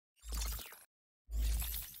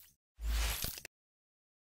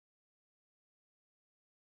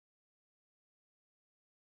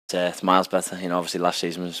It's miles better. Obviously last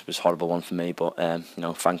season was a horrible one for me, but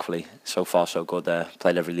thankfully so far so good.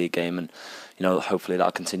 Played every league game, and hopefully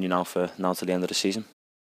that'll continue now to the end of the season.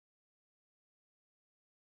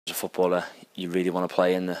 As a footballer, you really want to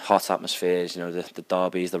play in the hot atmospheres. The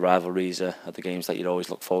derbies, the rivalries are the games that you'd always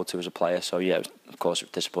look forward to as a player. So yeah, of course, it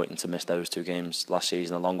was disappointing to miss those 2 games last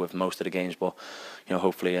season, along with most of the games. But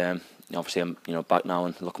hopefully, obviously, I'm back now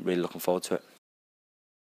and really looking forward to it.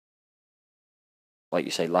 Like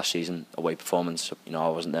you say, last season away performance, I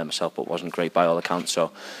wasn't there myself, but wasn't great by all accounts.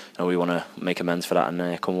 So we want to make amends for that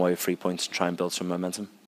and come away with 3 points and try and build some momentum.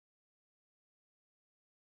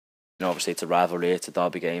 Obviously it's a rivalry, it's a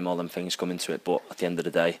derby game, all them things come into it, but at the end of the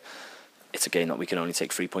day, it's a game that we can only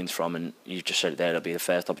take 3 points from, and you just said it there, it'll be the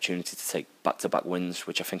first opportunity to take back-to-back wins,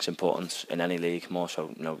 which I think is important in any league, more so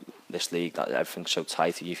this league, that everything's so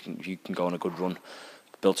tight. You can go on a good run,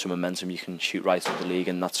 build some momentum, you can shoot right up the league,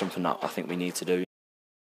 and that's something that I think we need to do.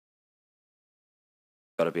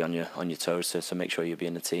 Got to be on your toes to make sure you'll be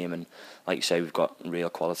in the team, and like you say, we've got real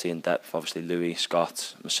quality and depth. Obviously Louis,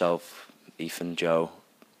 Scott, myself, Ethan, Joe,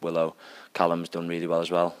 Willow, Callum's done really well as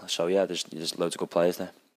well. So yeah, there's loads of good players there.